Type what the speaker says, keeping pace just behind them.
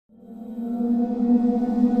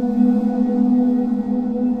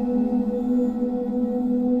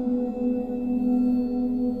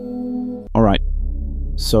Alright,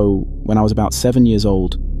 so when I was about 7 years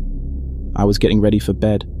old, I was getting ready for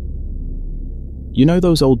bed. You know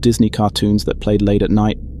those old Disney cartoons that played late at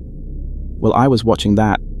night? Well, I was watching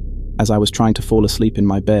that as I was trying to fall asleep in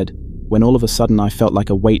my bed, when all of a sudden I felt like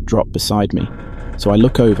a weight drop beside me. So I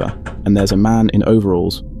look over, and there's a man in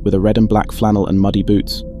overalls with a red and black flannel and muddy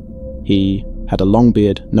boots. He had a long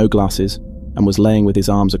beard, no glasses, and was laying with his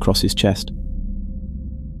arms across his chest.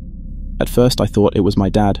 At first I thought it was my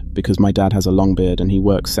dad, because my dad has a long beard and he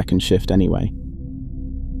works second shift anyway.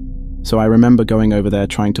 So I remember going over there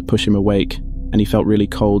trying to push him awake, and he felt really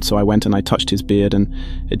cold, so I went and I touched his beard, and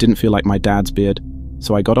it didn't feel like my dad's beard.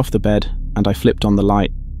 So I got off the bed and I flipped on the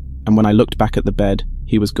light, and when I looked back at the bed,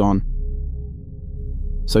 he was gone.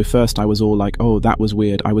 So first I was all like, oh, that was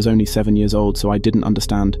weird. I was only 7 years old, so I didn't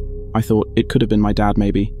understand. I thought it could have been my dad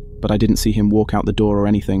maybe, but I didn't see him walk out the door or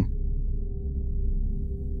anything.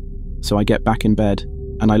 So I get back in bed,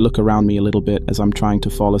 and I look around me a little bit as I'm trying to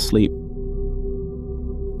fall asleep.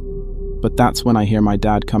 But that's when I hear my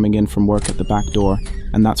dad coming in from work at the back door,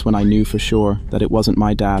 and that's when I knew for sure that it wasn't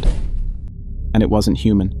my dad, and it wasn't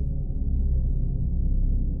human.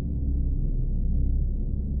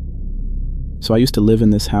 So I used to live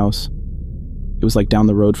in this house. It was like down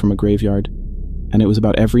the road from a graveyard, and it was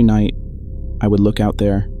about every night I would look out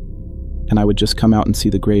there, and I would just come out and see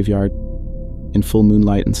the graveyard in full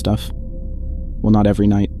moonlight and stuff. Well, not every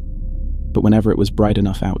night, but whenever it was bright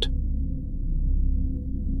enough out.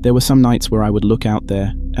 There were some nights where I would look out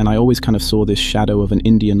there, and I always kind of saw this shadow of an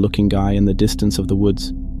Indian-looking guy in the distance of the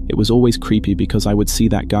woods. It was always creepy because I would see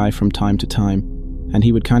that guy from time to time, and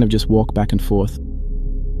he would kind of just walk back and forth.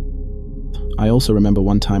 I also remember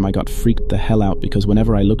one time I got freaked the hell out because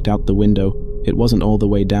whenever I looked out the window, it wasn't all the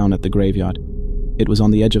way down at the graveyard. It was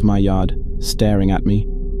on the edge of my yard, staring at me.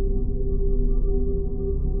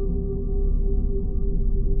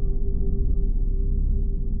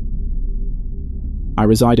 I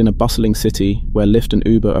reside in a bustling city where Lyft and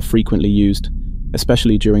Uber are frequently used,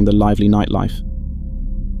 especially during the lively nightlife.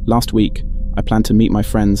 Last week, I planned to meet my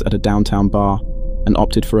friends at a downtown bar and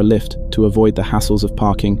opted for a Lyft to avoid the hassles of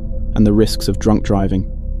parking and the risks of drunk driving.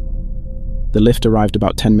 The Lyft arrived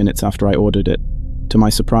about 10 minutes after I ordered it. To my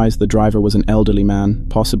surprise, the driver was an elderly man,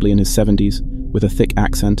 possibly in his 70s, with a thick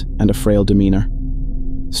accent and a frail demeanor.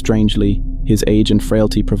 Strangely, his age and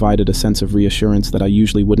frailty provided a sense of reassurance that I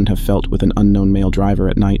usually wouldn't have felt with an unknown male driver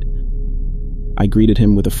at night. I greeted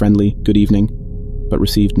him with a friendly "good evening," but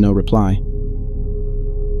received no reply.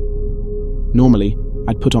 Normally,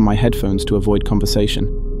 I'd put on my headphones to avoid conversation,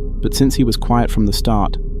 but since he was quiet from the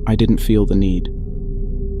start, I didn't feel the need.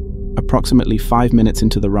 Approximately 5 minutes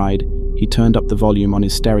into the ride, he turned up the volume on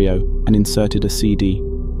his stereo and inserted a CD.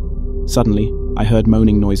 Suddenly, I heard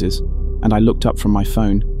moaning noises, and I looked up from my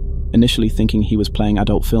phone, initially thinking he was playing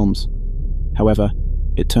adult films. However,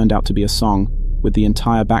 it turned out to be a song, with the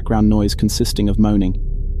entire background noise consisting of moaning.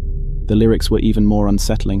 The lyrics were even more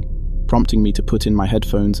unsettling, prompting me to put in my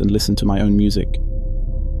headphones and listen to my own music.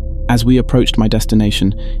 As we approached my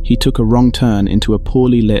destination, he took a wrong turn into a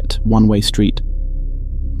poorly lit, one-way street.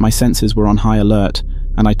 My senses were on high alert,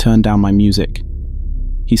 and I turned down my music.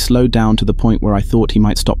 He slowed down to the point where I thought he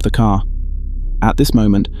might stop the car. At this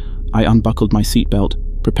moment, I unbuckled my seatbelt,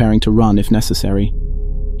 preparing to run if necessary.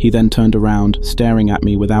 He then turned around, staring at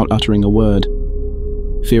me without uttering a word.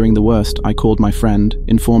 Fearing the worst, I called my friend,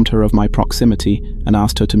 informed her of my proximity, and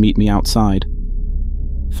asked her to meet me outside.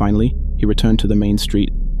 Finally, he returned to the main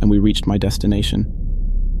street, and we reached my destination.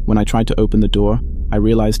 When I tried to open the door, I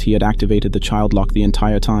realized he had activated the child lock the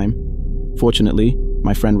entire time. Fortunately,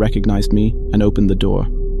 my friend recognized me and opened the door.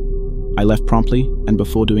 I left promptly, and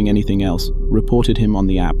before doing anything else, reported him on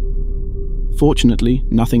the app. Fortunately,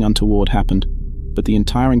 nothing untoward happened, but the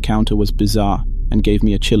entire encounter was bizarre and gave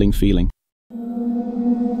me a chilling feeling.